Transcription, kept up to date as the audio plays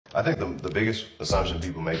I think the biggest assumption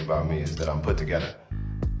people make about me is that I'm put together.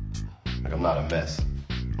 Like, I'm not a mess.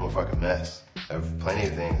 I'm a fucking mess. There's plenty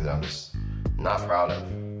of things that I'm just not proud of.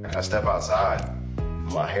 Like, I step outside,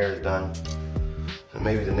 my hair is done, and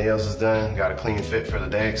maybe the nails is done, got a clean fit for the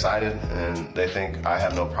day, excited, and they think I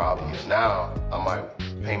have no problems. Now, I might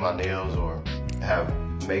paint my nails or have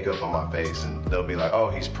makeup on my face, and they'll be like, oh,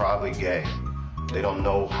 he's probably gay. They don't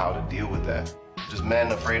know how to deal with that. Just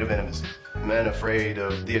men afraid of intimacy. Men afraid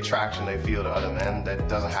of the attraction they feel to other men that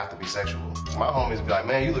doesn't have to be sexual. My homies be like,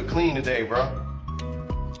 man, you look clean today, bro.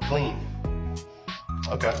 Clean.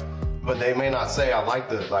 Okay. But they may not say, I like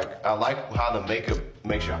how the makeup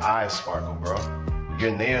makes your eyes sparkle, bro. Your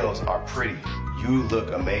nails are pretty. You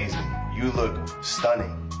look amazing. You look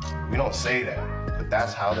stunning. We don't say that, but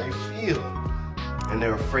that's how they feel. And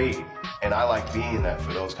they're afraid. And I like being that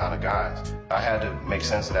for those kind of guys. I had to make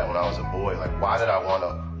sense of that when I was a boy. Like, why did I want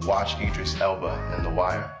to watch Idris Elba in The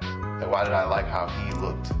Wire? Like, why did I like how he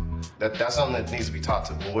looked? That's something that needs to be taught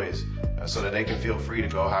to boys so that they can feel free to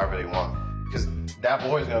go however they want. Because that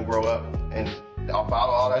boy is going to grow up and I'll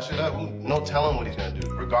bottle all that shit up. No telling what he's going to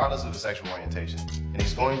do, regardless of his sexual orientation. And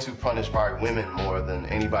he's going to punish probably women more than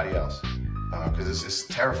anybody else. Because it's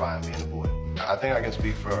terrifying being a boy. I think I can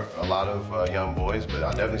speak for a lot of young boys, but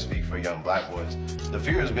I definitely speak for young black boys. The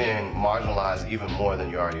fear is being marginalized even more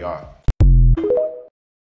than you already are.